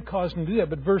pride caused him to do that.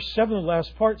 But verse 7, the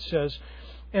last part says,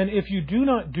 and if you do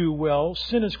not do well,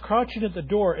 sin is crouching at the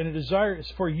door, and a desire is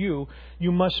for you.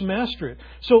 You must master it.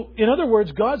 So, in other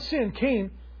words, God's saying,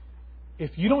 Cain,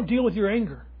 if you don't deal with your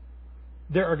anger,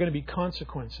 there are going to be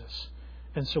consequences.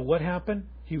 And so what happened?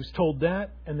 He was told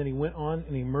that, and then he went on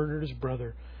and he murdered his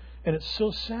brother. And it's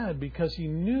so sad because he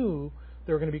knew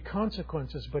there were going to be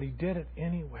consequences, but he did it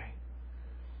anyway.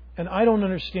 And I don't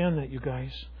understand that, you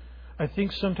guys. I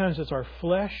think sometimes it's our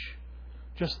flesh,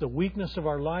 just the weakness of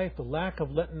our life, the lack of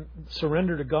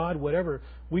surrender to God, whatever.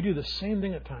 We do the same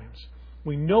thing at times.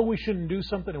 We know we shouldn't do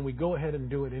something and we go ahead and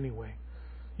do it anyway.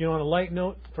 You know, on a light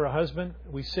note, for a husband,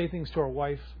 we say things to our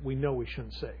wife we know we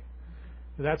shouldn't say.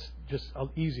 That's just an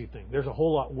easy thing. There's a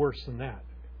whole lot worse than that.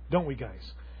 Don't we,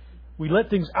 guys? We let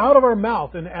things out of our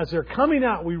mouth, and as they're coming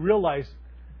out, we realize,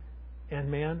 and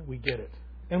man, we get it.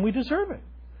 And we deserve it.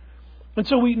 And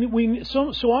so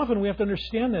so often we have to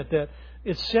understand that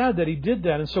it's sad that he did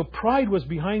that. And so pride was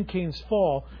behind Cain's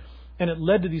fall, and it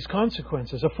led to these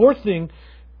consequences. A fourth thing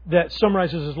that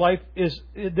summarizes his life is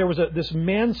there was this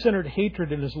man-centered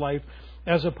hatred in his life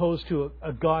as opposed to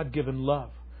a God-given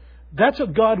love. That's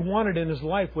what God wanted in his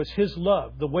life, was his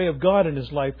love, the way of God in his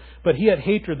life. But he had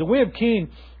hatred. The way of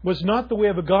Cain was not the way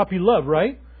of agape love,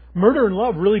 right? Murder and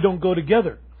love really don't go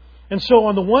together. And so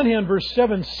on the one hand, verse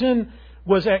 7, sin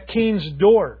was at Cain's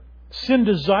door. Sin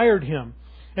desired him.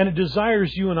 And it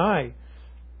desires you and I.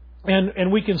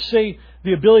 And we can say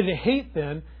the ability to hate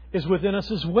then is within us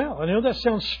as well. I know that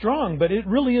sounds strong, but it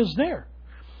really is there.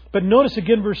 But notice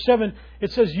again, verse 7,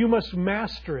 it says you must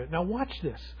master it. Now watch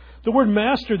this. The word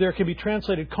master there can be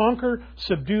translated conquer,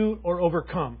 subdue, or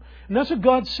overcome. And that's what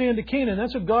God's saying to Cain, and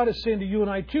that's what God is saying to you and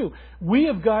I too. We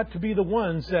have got to be the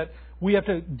ones that we have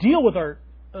to deal with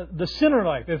the sin in our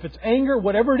life. If it's anger,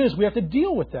 whatever it is, we have to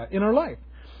deal with that in our life.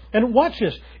 And watch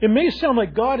this. It may sound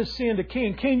like God is saying to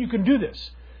Cain, Cain, you can do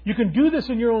this. You can do this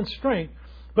in your own strength.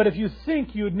 But if you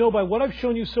think you would know by what I've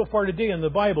shown you so far today in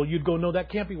the Bible, you'd go, no, that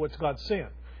can't be what God's saying.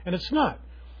 And it's not.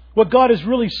 What God is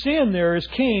really saying there is,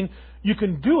 Cain, you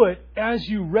can do it as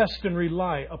you rest and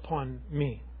rely upon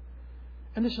me.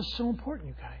 And this is so important,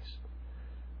 you guys.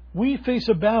 We face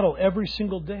a battle every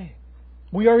single day.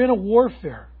 We are in a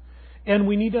warfare. And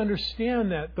we need to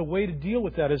understand that the way to deal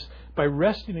with that is by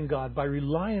resting in God, by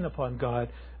relying upon God.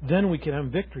 Then we can have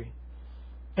victory.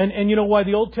 And you know why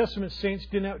the Old Testament saints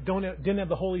didn't have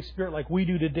the Holy Spirit like we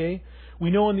do today?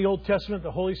 We know in the Old Testament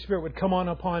the Holy Spirit would come on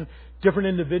upon different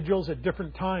individuals at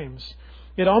different times.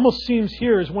 It almost seems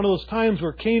here is one of those times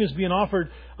where Cain is being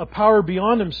offered a power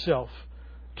beyond himself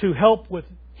to help with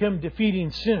him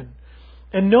defeating sin.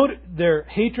 And note their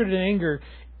hatred and anger,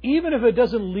 even if it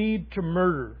doesn't lead to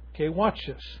murder. Okay, watch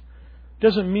this.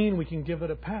 Doesn't mean we can give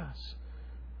it a pass.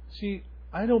 See,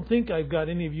 I don't think I've got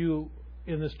any of you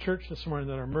in this church this morning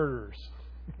that are murderers.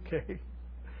 Okay?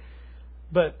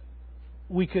 But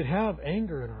we could have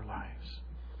anger in our lives.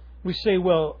 We say,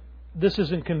 well, this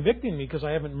isn't convicting me because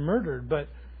I haven't murdered. But,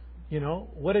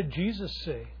 what did Jesus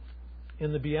say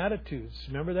in the Beatitudes?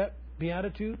 Remember that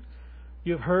Beatitude?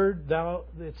 You've heard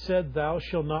it said, thou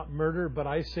shalt not murder, but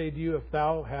I say to you, if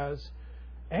thou has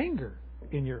anger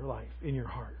in your life, in your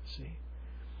heart, see?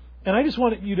 And I just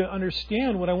want you to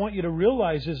understand, what I want you to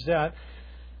realize is that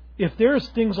if there's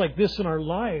things like this in our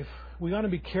life, we ought to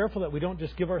be careful that we don't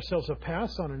just give ourselves a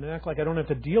pass on it and act like I don't have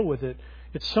to deal with it.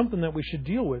 It's something that we should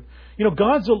deal with.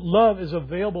 God's love is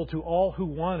available to all who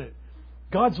want it.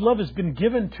 God's love has been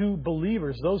given to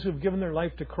believers, those who have given their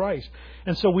life to Christ.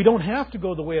 And so we don't have to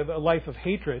go the way of a life of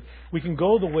hatred. We can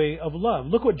go the way of love.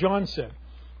 Look what John said.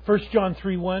 1 John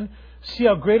 3:1. See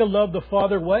how great a love the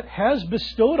Father has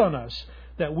bestowed on us,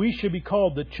 that we should be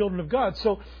called the children of God.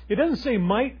 So it doesn't say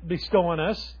might bestow on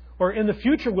us, or in the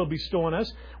future will bestow on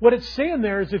us. What it's saying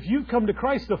there is if you've come to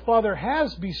Christ, the Father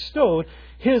has bestowed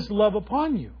His love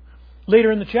upon you.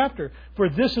 Later in the chapter, for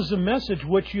this is the message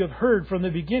which you have heard from the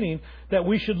beginning, that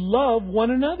we should love one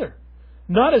another.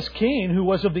 Not as Cain, who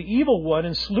was of the evil one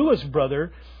and slew his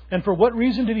brother. And for what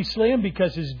reason did he slay him?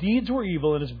 Because his deeds were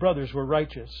evil and his brothers were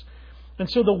righteous. And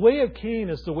so the way of Cain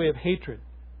is the way of hatred.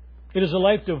 It is a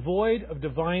life devoid of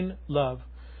divine love,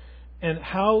 and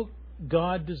how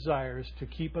God desires to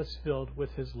keep us filled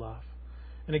with His love.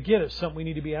 And again, it's something we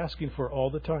need to be asking for all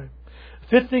the time.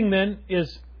 Fifth thing then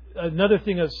is, another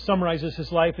thing that summarizes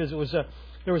his life is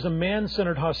there was a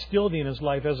man-centered hostility in his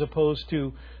life as opposed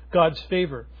to God's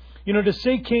favor. To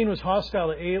say Cain was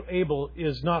hostile to Abel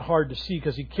is not hard to see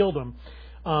because he killed him.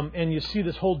 And you see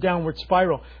this whole downward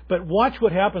spiral. But watch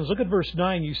what happens. Look at verse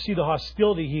 9. You see the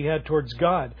hostility he had towards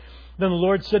God. Then the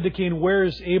Lord said to Cain, where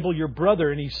is Abel your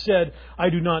brother? And he said, I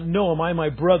do not know. Am I my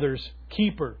brother's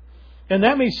keeper? And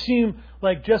that may seem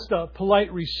like just a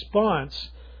polite response.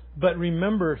 But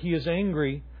remember, he is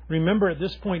angry. Remember, at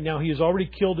this point now, he has already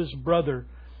killed his brother.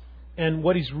 And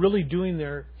what he's really doing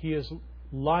there, he is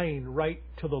lying right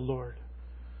to the Lord.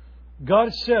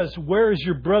 God says, where is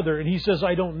your brother? And he says,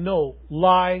 I don't know.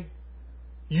 Lie.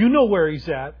 You know where he's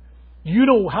at. You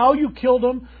know how you killed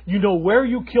him. You know where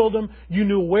you killed him. You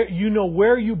know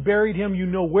where you buried him. You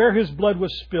know where his blood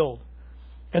was spilled.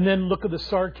 And then look at the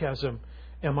sarcasm.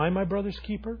 Am I my brother's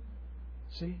keeper?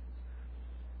 See?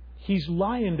 He's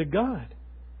lying to God,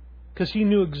 because he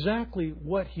knew exactly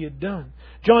what he had done.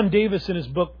 John Davis, in his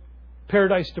book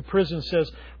Paradise to Prison,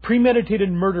 says,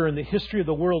 premeditated murder in the history of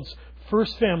the world's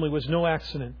first family was no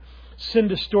accident. Sin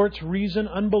distorts reason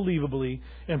unbelievably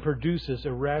and produces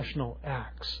irrational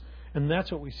acts. And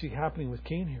that's what we see happening with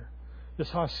Cain here. This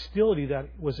hostility that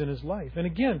was in his life. And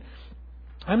again,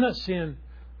 I'm not saying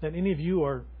that any of you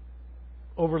are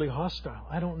overly hostile.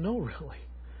 I don't know really.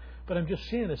 But I'm just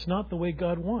saying it's not the way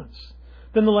God wants.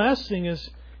 Then the last thing is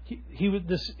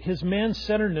his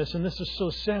man-centeredness, and this is so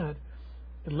sad,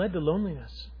 it led to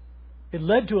loneliness. It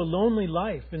led to a lonely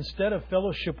life instead of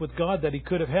fellowship with God that he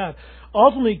could have had.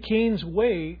 Ultimately, Cain's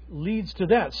way leads to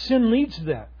that. Sin leads to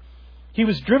that. He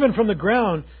was driven from the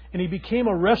ground and he became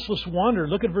a restless wanderer.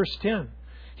 Look at verse 10.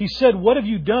 He said, what have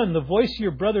you done? The voice of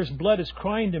your brother's blood is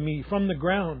crying to me from the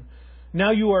ground.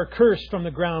 Now you are cursed from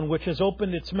the ground, which has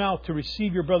opened its mouth to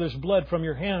receive your brother's blood from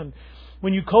your hand.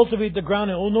 When you cultivate the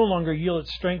ground, it will no longer yield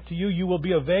its strength to you. You will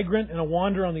be a vagrant and a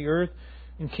wanderer on the earth.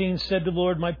 And Cain said to the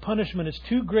Lord, my punishment is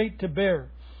too great to bear.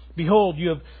 Behold, you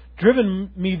have driven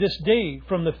me this day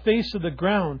from the face of the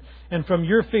ground, and from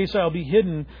your face I will be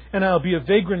hidden, and I will be a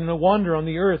vagrant and a wanderer on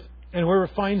the earth, and whoever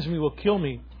finds me will kill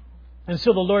me. And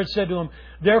so the Lord said to him,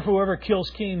 therefore whoever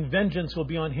kills Cain, vengeance will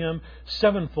be on him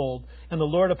sevenfold. And the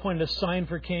Lord appointed a sign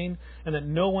for Cain, and that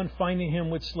no one finding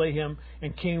him would slay him.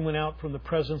 And Cain went out from the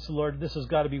presence of the Lord. This has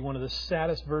got to be one of the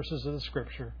saddest verses of the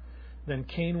Scripture. Then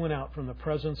Cain went out from the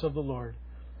presence of the Lord,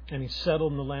 and he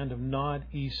settled in the land of Nod,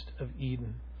 east of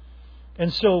Eden.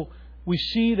 And so we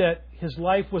see that his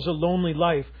life was a lonely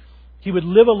life. He would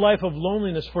live a life of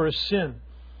loneliness for his sin.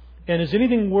 And is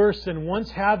anything worse than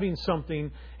once having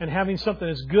something and having something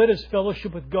as good as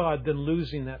fellowship with God than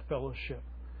losing that fellowship?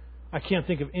 I can't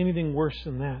think of anything worse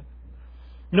than that.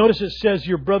 Notice it says,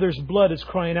 your brother's blood is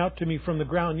crying out to me from the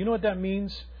ground. You know what that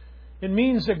means? It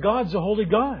means that God's a holy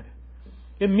God.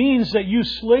 It means that you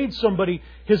slayed somebody.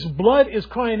 His blood is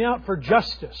crying out for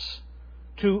justice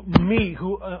to me,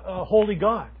 who a holy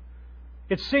God.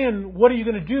 It's saying, what are you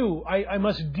going to do? I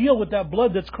must deal with that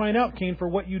blood that's crying out, Cain, for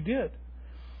what you did.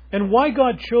 And why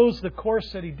God chose the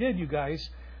course that He did, you guys,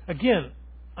 again,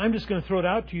 I'm just going to throw it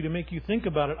out to you to make you think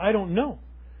about it. I don't know.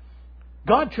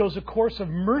 God chose a course of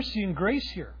mercy and grace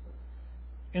here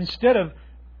instead of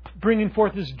bringing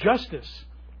forth His justice.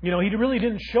 He really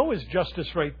didn't show His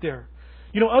justice right there.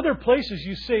 Other places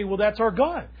you say, well, that's our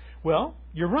God. Well,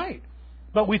 you're right.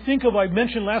 But we think of, I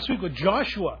mentioned last week with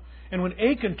Joshua, and when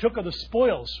Achan took of the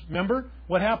spoils, remember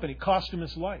what happened? It cost him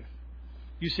his life.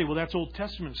 You say, well, that's Old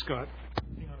Testament, Scott.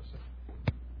 Hang on a second.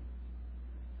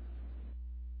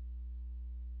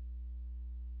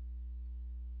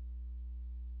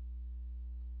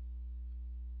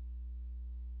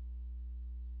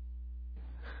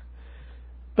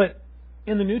 But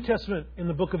in the New Testament, in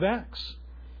the book of Acts,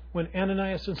 when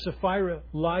Ananias and Sapphira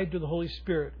lied to the Holy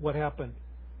Spirit, what happened?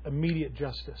 Immediate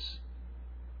justice.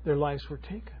 Their lives were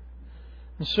taken.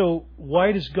 And so,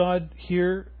 why does God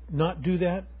here not do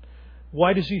that?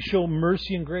 Why does He show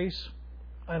mercy and grace?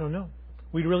 I don't know.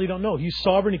 We really don't know. He's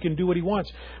sovereign. He can do what He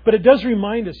wants. But it does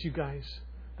remind us, you guys,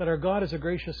 that our God is a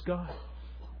gracious God.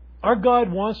 Our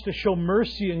God wants to show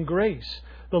mercy and grace.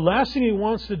 The last thing He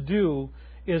wants to do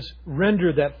is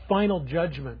render that final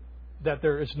judgment that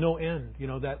there is no end.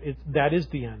 That is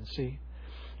the end, see?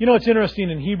 It's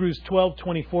interesting in Hebrews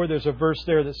 12:24, there's a verse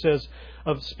there that says,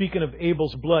 speaking of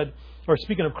Abel's blood, or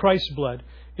speaking of Christ's blood,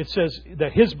 it says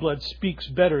that His blood speaks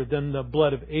better than the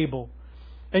blood of Abel.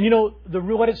 And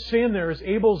what it's saying there is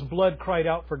Abel's blood cried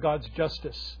out for God's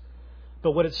justice.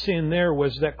 But what it's saying there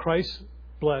was that Christ's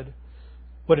blood,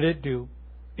 what did it do?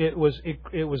 It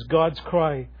was God's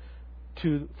cry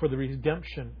for the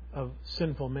redemption of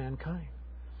sinful mankind.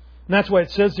 And that's why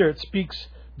it says there, it speaks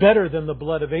better than the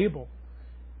blood of Abel.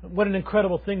 What an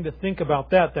incredible thing to think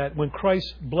about that when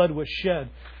Christ's blood was shed,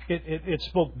 it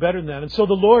spoke better than that. And so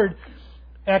the Lord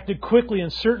acted quickly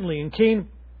and certainly, and Cain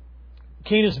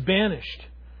is banished.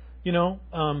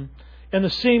 And the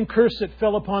same curse that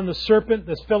fell upon the serpent,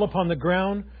 that fell upon the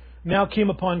ground, now came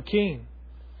upon Cain.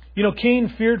 Cain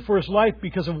feared for his life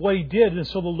because of what he did, and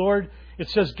so the Lord, it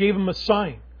says, gave him a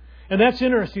sign. And that's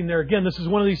interesting there. Again, this is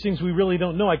one of these things we really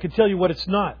don't know. I could tell you what it's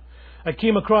not. I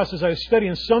came across as I was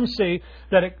studying, some say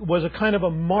that it was a kind of a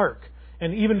mark,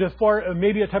 and even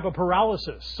maybe a type of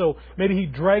paralysis. So maybe he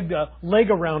dragged a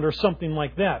leg around or something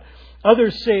like that.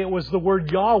 Others say it was the word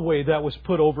Yahweh that was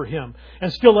put over him.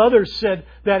 And still others said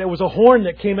that it was a horn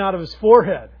that came out of his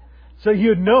forehead. So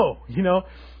you'd know.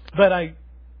 But I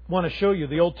want to show you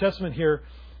the Old Testament here,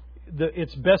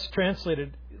 it's best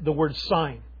translated the word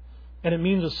sign. And it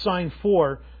means a sign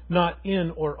for, not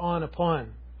in or on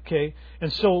upon. Okay?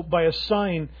 And so by a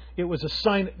sign, it was a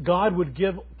sign God would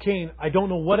give Cain. I don't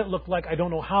know what it looked like. I don't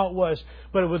know how it was.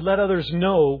 But it would let others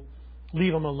know,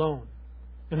 leave him alone.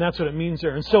 And that's what it means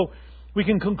there. And so we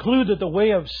can conclude that the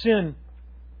way of sin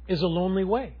is a lonely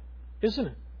way. Isn't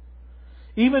it?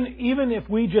 Even if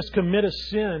we just commit a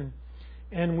sin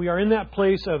and we are in that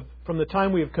place of from the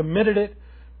time we have committed it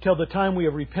till the time we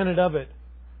have repented of it.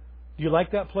 Do you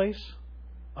like that place?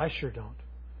 I sure don't.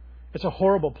 It's a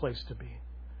horrible place to be.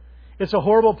 It's a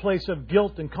horrible place of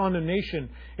guilt and condemnation.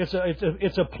 It's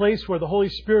a place where the Holy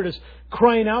Spirit is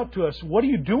crying out to us, what are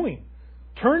you doing?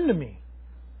 Turn to me.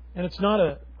 And it's not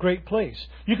a great place.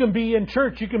 You can be in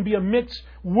church. You can be amidst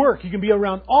work. You can be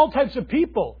around all types of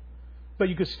people. But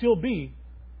you could still be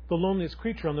the loneliest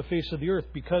creature on the face of the earth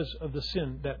because of the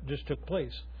sin that just took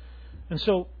place. And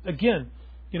so, again,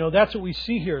 that's what we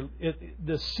see here.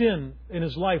 The sin in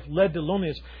his life led to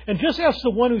loneliness. And just ask the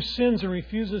one who sins and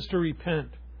refuses to repent.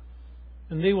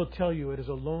 And they will tell you it is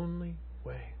a lonely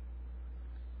way.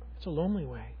 It's a lonely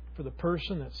way for the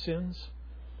person that sins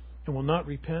and will not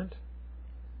repent.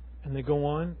 And they go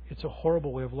on. It's a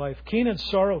horrible way of life. Cain had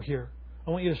sorrow here.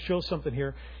 I want you to show something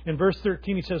here. In verse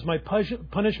 13, he says, my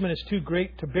punishment is too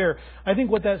great to bear. I think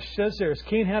what that says there is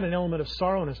Cain had an element of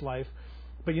sorrow in his life.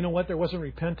 But you know what? There wasn't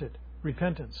repentance.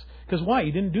 Because why?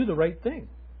 He didn't do the right thing.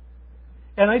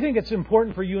 And I think it's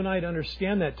important for you and I to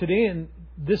understand that. Today, in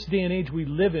this day and age we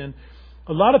live in,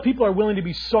 a lot of people are willing to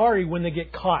be sorry when they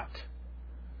get caught.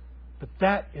 But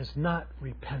that is not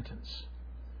repentance.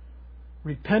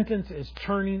 Repentance is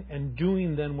turning and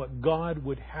doing then what God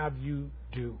would have you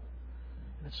do.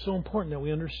 And it's so important that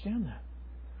we understand that.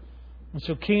 And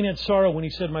so Cain had sorrow when he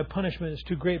said, my punishment is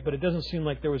too great, but it doesn't seem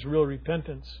like there was real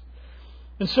repentance.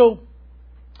 And so,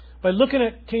 by looking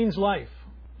at Cain's life,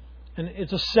 and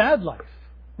it's a sad life,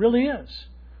 really is.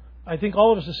 I think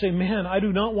all of us will say, man, I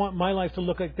do not want my life to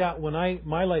look like that when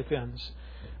my life ends.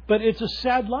 But it's a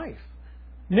sad life.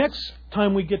 Next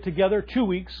time we get together, 2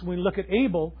 weeks, we look at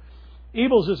Abel's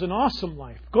is an awesome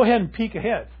life. Go ahead and peek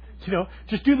ahead.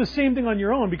 Just do the same thing on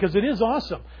your own, because it is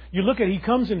awesome. You look at, he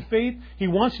comes in faith. He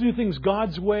wants to do things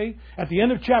God's way. At the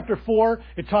end of chapter 4,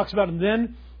 it talks about, and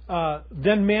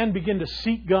then man began to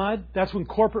seek God. That's when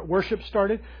corporate worship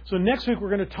started. So next week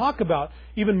we're going to talk about,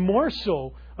 even more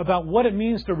so, about what it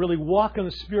means to really walk in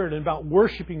the Spirit and about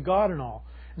worshiping God and all.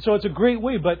 And so it's a great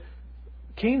way. But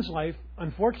Cain's life,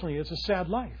 unfortunately, is a sad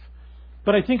life.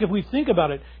 But I think if we think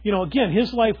about it, again,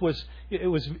 his life was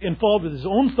involved with his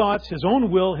own thoughts, his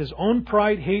own will, his own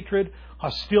pride, hatred,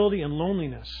 hostility, and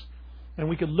loneliness. And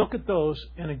we could look at those.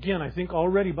 And again, I think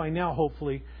already by now,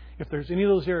 hopefully, if there's any of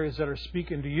those areas that are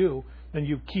speaking to you, then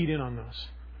you've keyed in on those.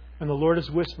 And the Lord has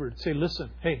whispered, say, listen,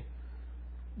 hey,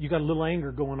 you got a little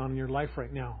anger going on in your life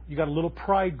right now. You got a little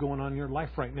pride going on in your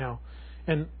life right now.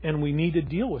 And we need to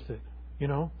deal with it,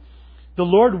 The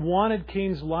Lord wanted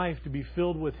Cain's life to be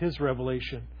filled with His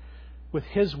revelation, with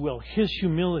His will, His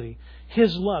humility,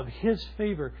 His love, His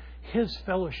favor, His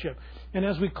fellowship. And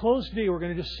as we close today, we're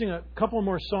going to just sing a couple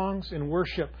more songs in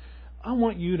worship. I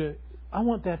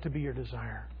want that to be your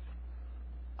desire.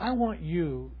 I want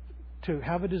you to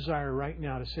have a desire right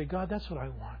now to say, God, that's what I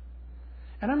want.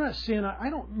 And I'm not saying I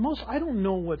don't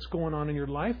know what's going on in your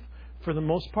life for the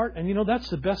most part, and that's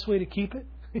the best way to keep it,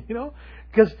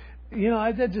 because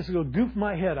I'd just go goof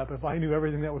my head up if I knew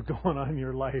everything that was going on in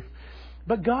your life.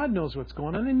 But God knows what's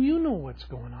going on, and you know what's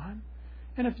going on.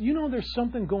 And if you know there's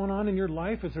something going on in your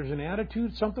life, if there's an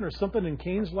attitude, something in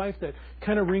Cain's life that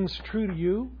kind of rings true to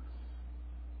you,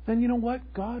 then you know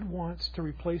what? God wants to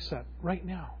replace that right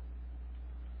now.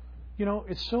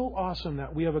 It's so awesome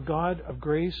that we have a God of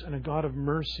grace and a God of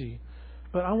mercy.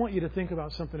 But I want you to think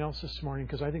about something else this morning,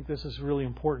 because I think this is really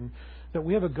important, that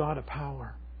we have a God of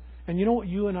power. And you know what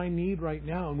you and I need right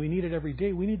now, and we need it every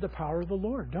day? We need the power of the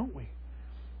Lord, don't we?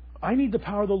 I need the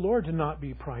power of the Lord to not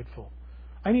be prideful.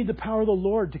 I need the power of the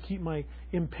Lord to keep my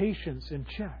impatience in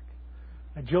check.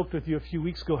 I joked with you a few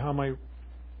weeks ago how my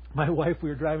wife, we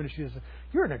were driving, and she said,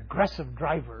 "You're an aggressive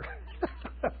driver."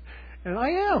 And I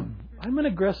am. I'm an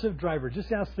aggressive driver.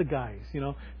 Just ask the guys.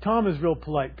 Tom is real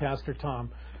polite, Pastor Tom.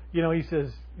 He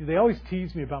says, they always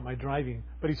tease me about my driving,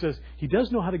 but he says, he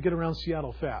does know how to get around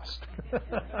Seattle fast.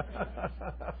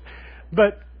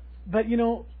 But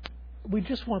we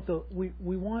just want we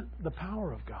want the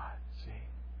power of God, see?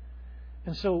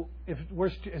 And so,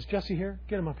 is Jesse here?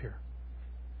 Get him up here.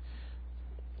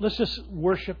 Let's just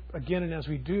worship again, and as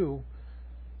we do,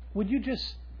 would you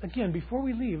just, again, before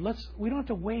we leave, we don't have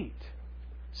to wait,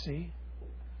 see?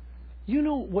 You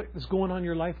know what is going on in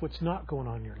your life, what's not going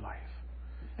on in your life.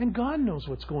 And God knows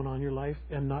what's going on in your life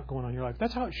and not going on in your life.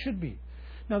 That's how it should be.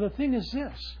 Now, the thing is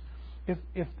this.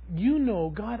 If you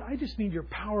know, God, I just need your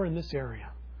power in this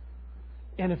area.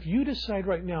 And if you decide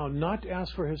right now not to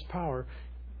ask for His power,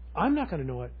 I'm not going to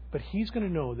know it, but He's going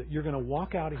to know that you're going to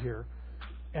walk out of here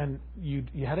and you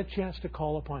had a chance to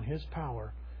call upon His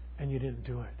power and you didn't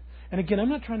do it. And again, I'm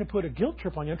not trying to put a guilt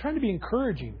trip on you. I'm trying to be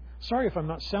encouraging. Sorry if I'm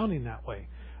not sounding that way.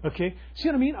 Okay? See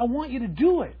what I mean? I want you to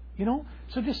do it.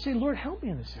 So just say, Lord, help me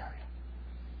in this area.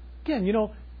 Again, we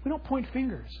don't point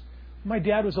fingers. My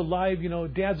dad was alive,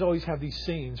 dads always have these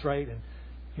sayings, right?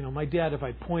 And, my dad, if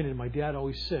I pointed, my dad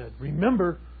always said,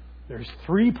 remember, there's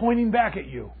 3 pointing back at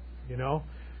you,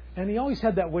 And he always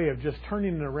had that way of just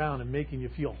turning it around and making you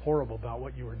feel horrible about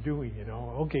what you were doing,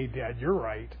 Okay, Dad, you're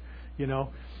right,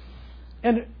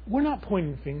 And we're not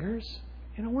pointing fingers.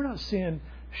 We're not saying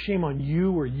shame on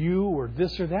you or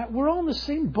this or that. We're all in the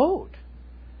same boat.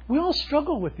 We all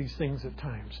struggle with these things at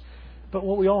times. But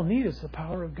what we all need is the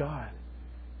power of God.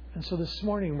 And so this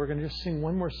morning we're going to just sing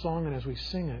one more song, and as we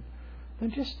sing it,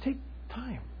 then just take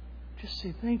time. Just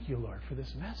say, thank you, Lord, for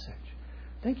this message.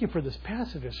 Thank you for this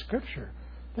passage of Scripture.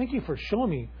 Thank you for showing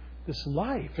me this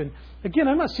life. And again,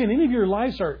 I'm not saying any of your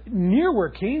lives are near where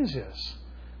Cain's is.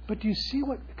 But do you see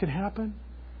what could happen?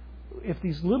 If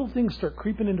these little things start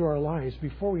creeping into our lives,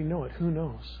 before we know it, who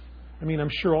knows? I mean, I'm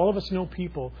sure all of us know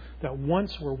people that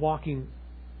once were walking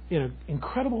in an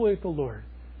incredible way with the Lord,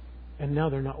 and now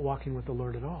they're not walking with the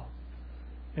Lord at all.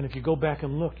 And if you go back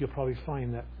and look, you'll probably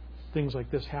find that things like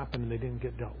this happened and they didn't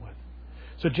get dealt with.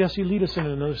 So Jesse, lead us in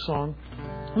another song.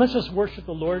 Let's just worship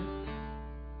the Lord.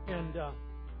 And